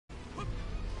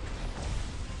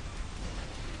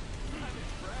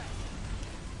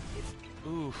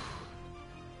Oof.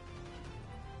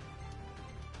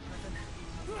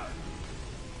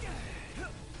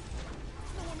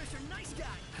 No more Mr. Nice Guy.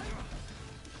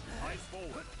 Eyes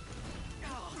forward.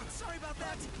 Oh, sorry about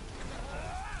that.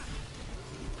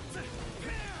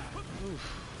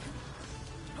 Oof.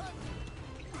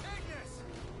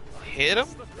 Hit him!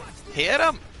 Hit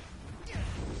him!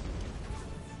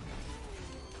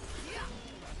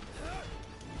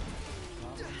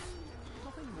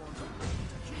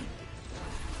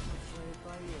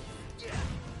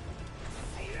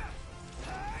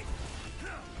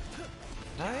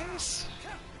 Nice.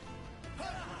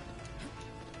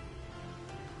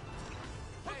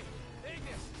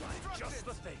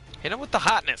 Hit him with the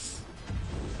hotness.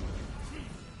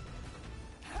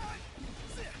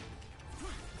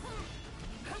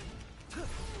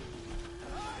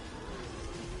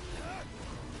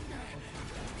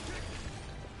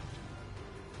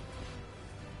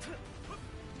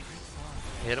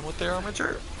 Hit him with their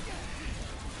armature.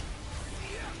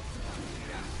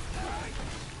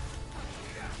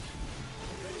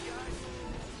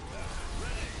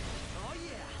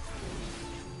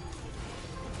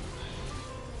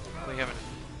 We haven't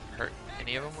hurt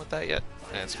any of them with that yet.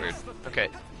 That's weird. Okay.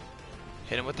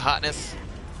 Hit him with the hotness.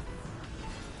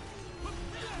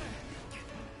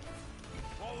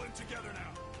 All in together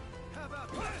now. How about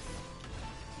this?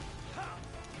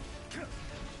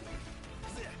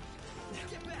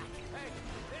 Get back.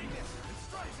 Hey, Ignis.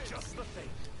 Just the thing.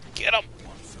 Get him!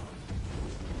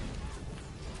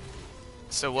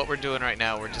 So what we're doing right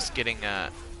now, we're just getting,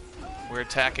 we're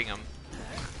attacking them.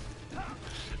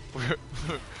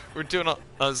 We're doing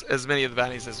as many of the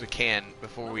bounties as we can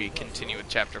before we continue with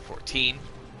Chapter 14.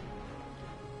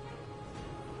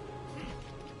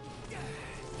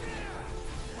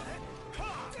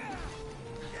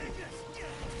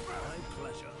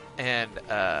 And,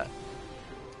 come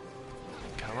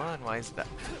on, why is that?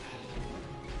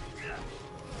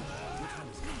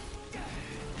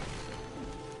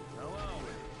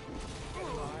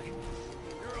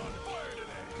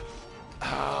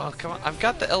 Oh, come on. I've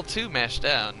got the L2 mashed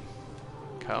down.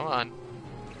 Come on.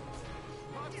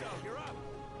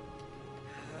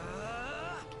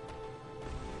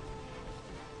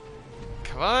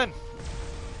 Come on.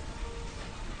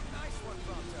 Nice one,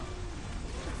 Pronto.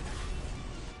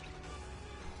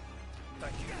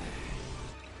 Thank you.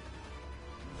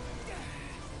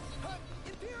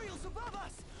 Imperials above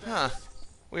us. Huh.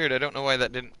 Weird, I don't know why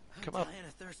that didn't come up. Dying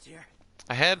of thirst here.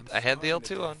 I had the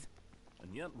L2 on.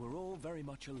 And yet we're all very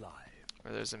much alive.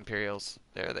 Where there's Imperials.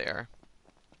 There they are.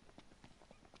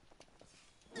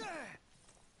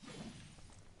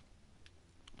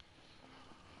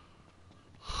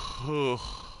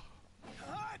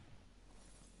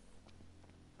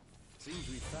 Seems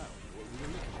we found what we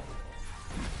were looking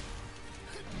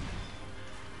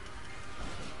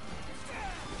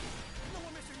No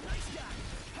more Mr. Nice Guy.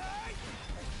 Hey!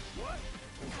 What?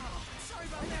 Oh, sorry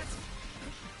about that.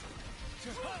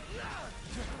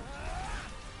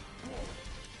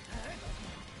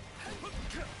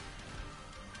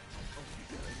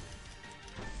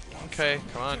 Okay,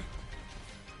 come on.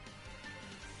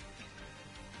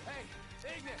 Hey,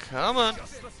 Ignis. Come on.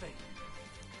 Just the thing.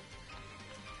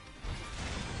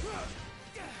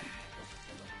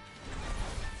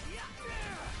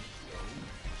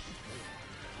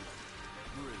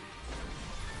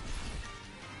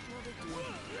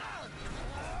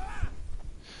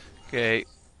 Okay,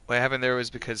 what happened there was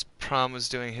because Prom was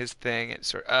doing his thing. It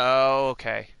sort. Oh,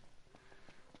 okay.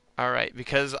 All right,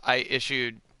 because I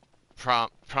issued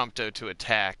Prompto to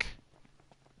attack,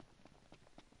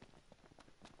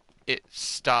 it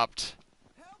stopped.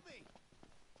 Help me.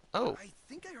 Oh, I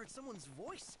think I heard someone's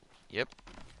voice. yep,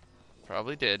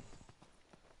 probably did.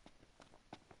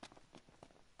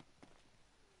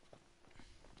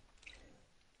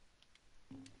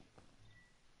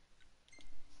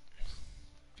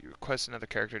 If you request another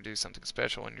character to do something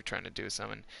special when you're trying to do a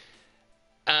summon.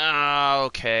 Ah,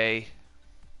 okay.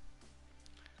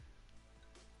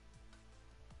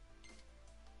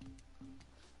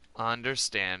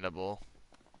 Understandable.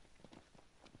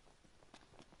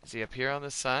 Is he up here on the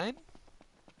sign?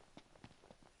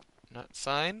 Not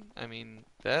sign? I mean,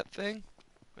 that thing?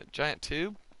 A giant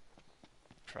tube?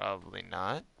 Probably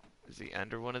not. Is he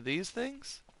under one of these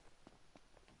things?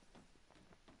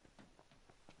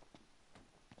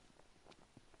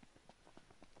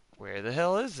 Where the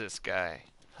hell is this guy?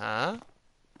 Huh?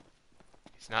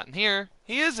 He's not in here.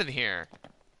 He is in here.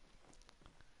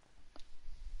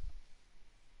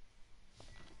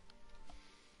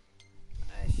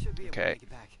 I should be able to Okay. make it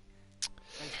back.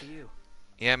 Thanks to you.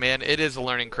 Yeah, man, it is a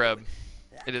learning curve.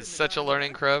 It is such a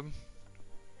learning curve.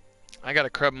 I gotta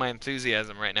crub my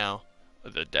enthusiasm right now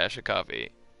with a dash of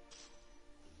coffee.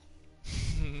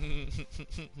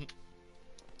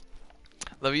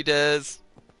 Love you, Dez.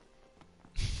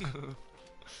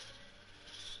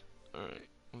 Alright,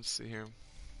 let's see here.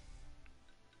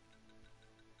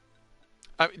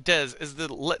 Dez, is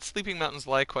the Let Sleeping Mountains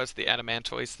Lie quest the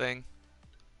Adamantoise thing?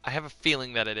 I have a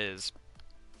feeling that it is,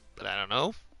 but I don't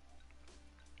know.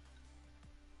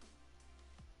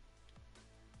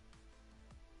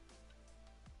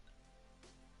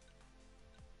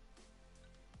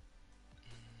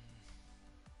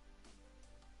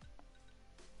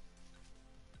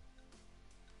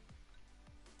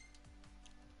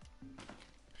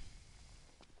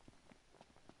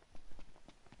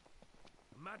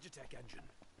 Magitech engine.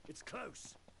 It's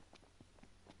close.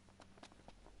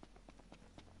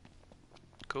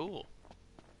 Cool.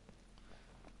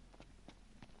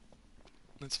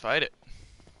 Let's fight it.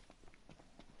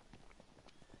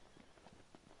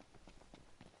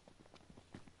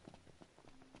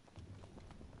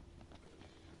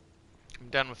 I'm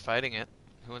done with fighting it.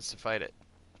 Who wants to fight it?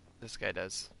 This guy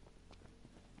does.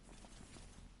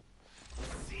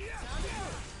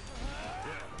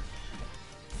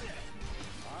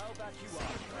 I'll back you up.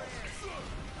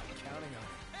 I'm counting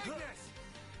on it.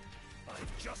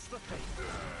 I've just the thing.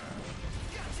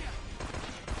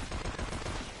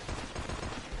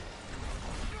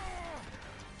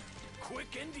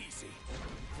 Quick and easy.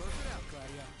 Close it out,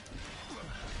 Claudia.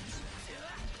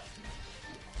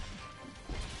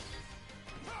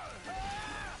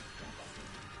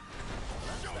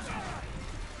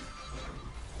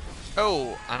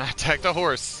 Oh, and I attacked a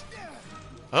horse.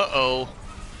 Uh-oh.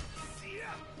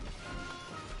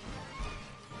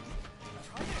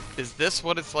 Is this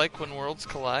what it's like when worlds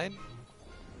collide?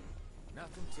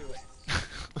 Nothing to it.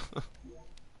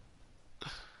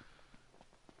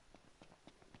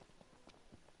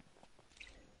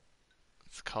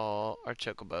 Let's call our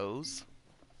chocobos.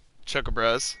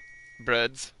 Chocobros.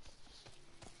 Breads.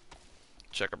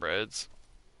 Chocobreads.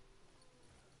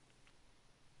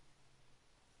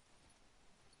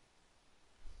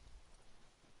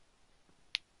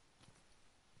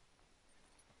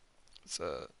 It's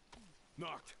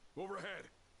Knocked. Overhead.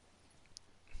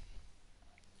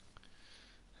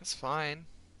 That's fine.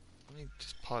 Let me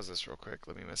just pause this real quick.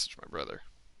 Let me message my brother.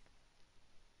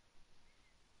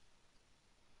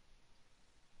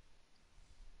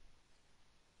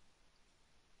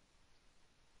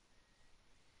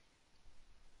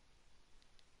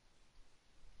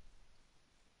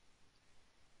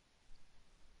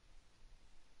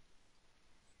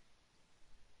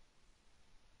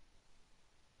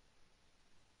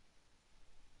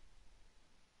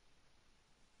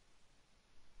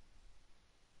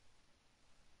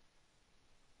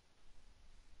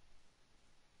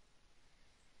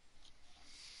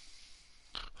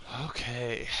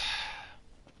 Okay.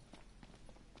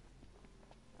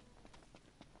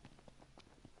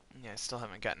 Yeah, I still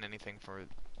haven't gotten anything for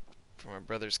my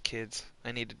brother's kids.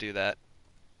 I need to do that.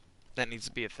 That needs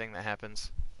to be a thing that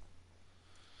happens.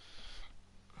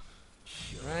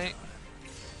 Right?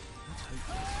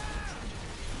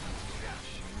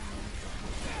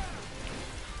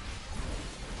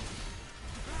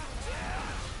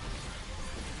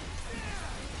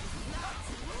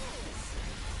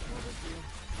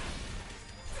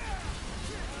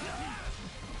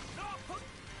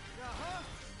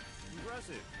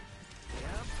 Impressive.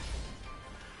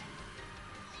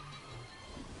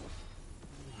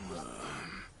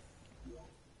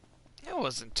 That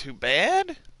wasn't too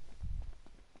bad.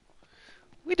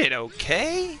 We did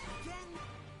okay.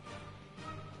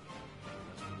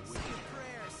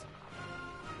 Prayers.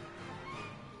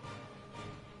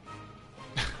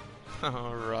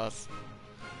 Oh, Ross.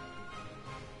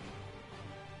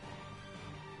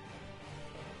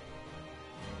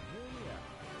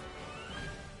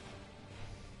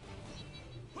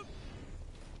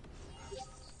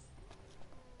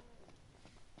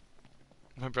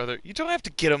 My brother, you don't have to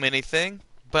get them anything,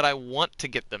 but I want to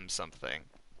get them something.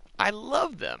 I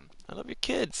love them. I love your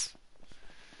kids.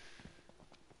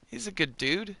 He's a good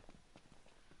dude.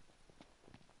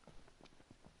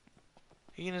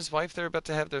 He and his wife, they're about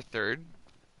to have their third.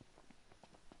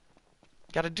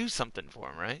 Gotta do something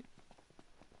for him, right?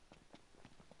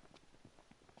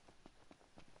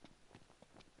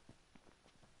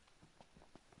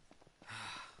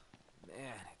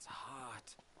 Man, it's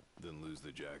hot. Then lose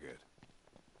the jacket.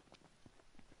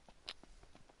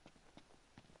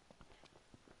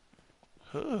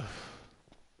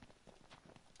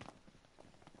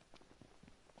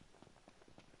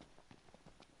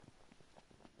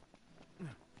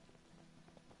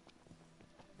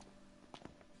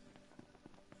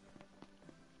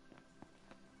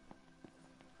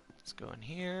 Let's go in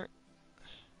here.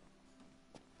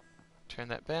 Turn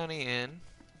that bounty in.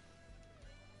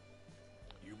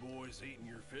 You boys eating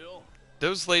your fill?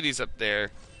 Those ladies up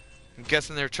there, I'm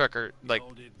guessing their truck are like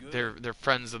Y'all did good. they're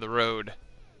friends of the road.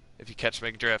 If you catch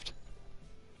my drift.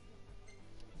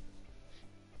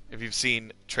 If you've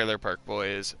seen Trailer Park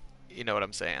Boys, you know what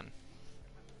I'm saying.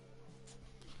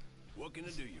 What can I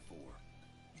do you for?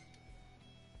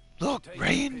 Look, Take your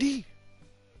Randy!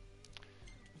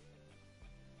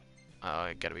 Oh,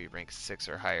 I gotta be rank 6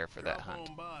 or higher for that Drop hunt.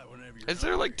 on by whenever you're Is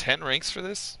there like hungry. 10 ranks for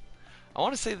this? I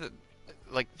want to say that,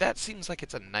 like, that seems like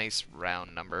it's a nice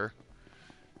round number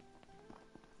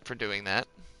for doing that.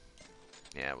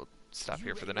 Yeah, we'll stop You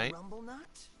here for the ready night. to rumble,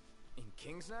 Nut? In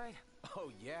King's Night?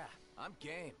 Oh yeah, I'm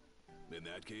game. In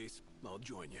that case, I'll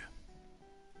join you.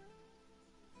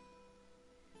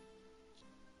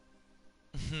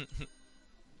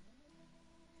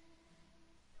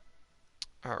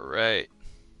 Alright.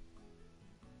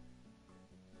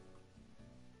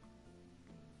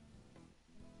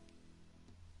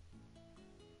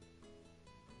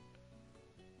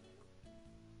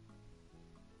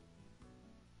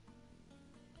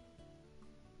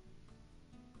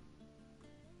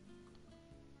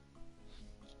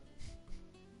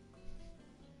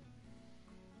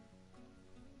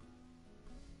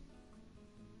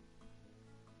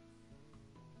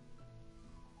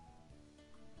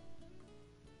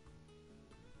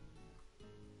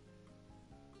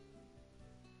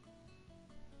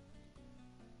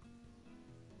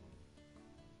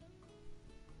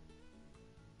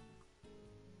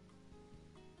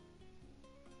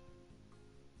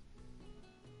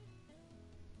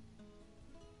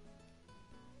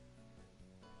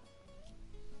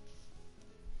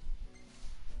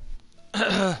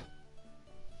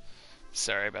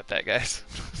 Sorry about that, guys.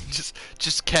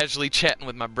 just casually chatting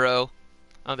with my bro.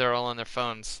 Oh, they're all on their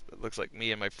phones. It looks like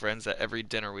me and my friends at every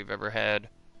dinner we've ever had.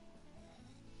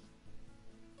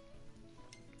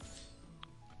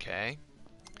 Okay.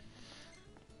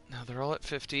 Now they're all at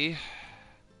 50.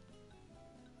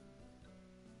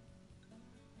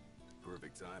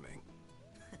 Perfect timing.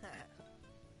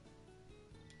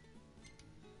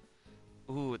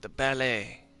 Ooh, the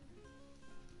ballet.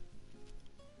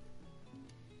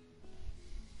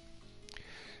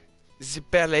 The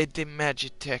ballet de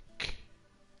Magitech.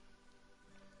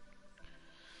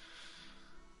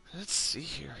 Let's see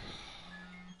here.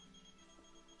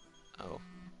 Oh,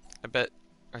 I bet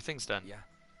our thing's done. Yeah.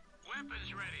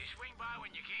 Weapons ready. Swing by when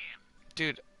you can.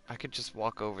 Dude, I could just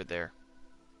walk over there.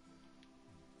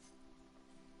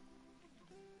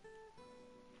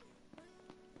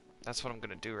 That's what I'm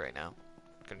gonna do right now.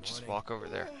 I'm gonna just Morning. walk over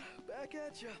there. Back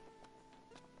at ya.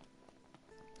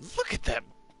 Look at that.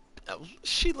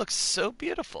 She looks so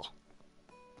beautiful.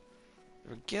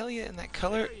 The regalia in that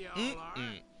color. There y'all are.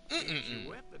 Here's Mm-mm-mm. your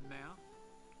weapon now.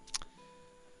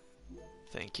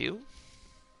 Thank you.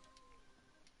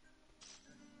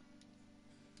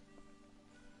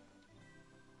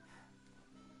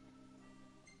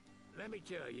 Let me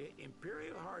tell you,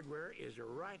 Imperial hardware is a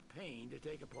right pain to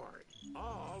take apart.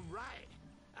 All right.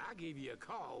 I'll give you a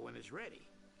call when it's ready.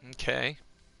 Okay.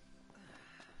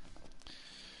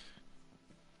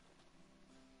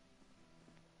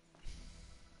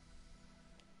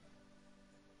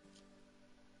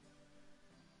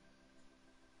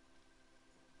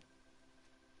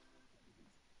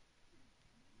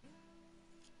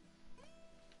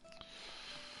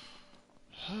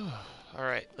 All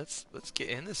right, let's get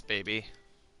in this baby.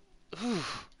 Ooh,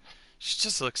 she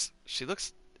looks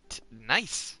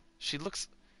nice. She looks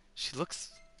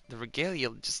the regalia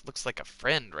just looks like a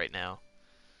friend right now.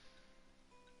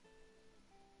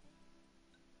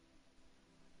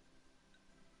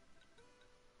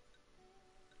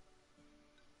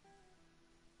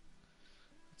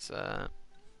 It's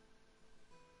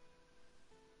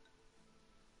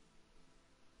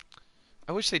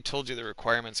I wish they told you the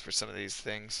requirements for some of these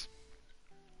things.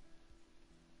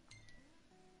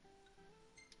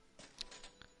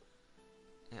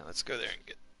 Yeah, let's go there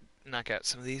and knock out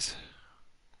some of these.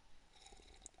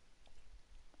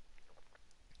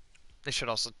 They should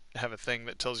also have a thing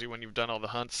that tells you when you've done all the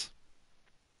hunts.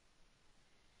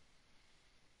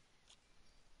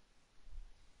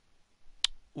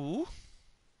 Ooh.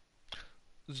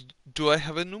 Do I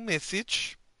have a new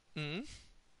message? Hmm?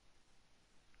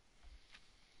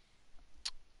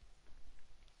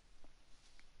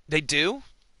 They do?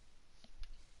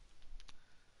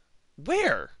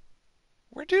 Where?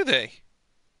 Where do they?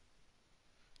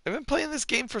 I've been playing this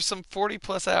game for some 40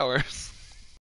 plus hours.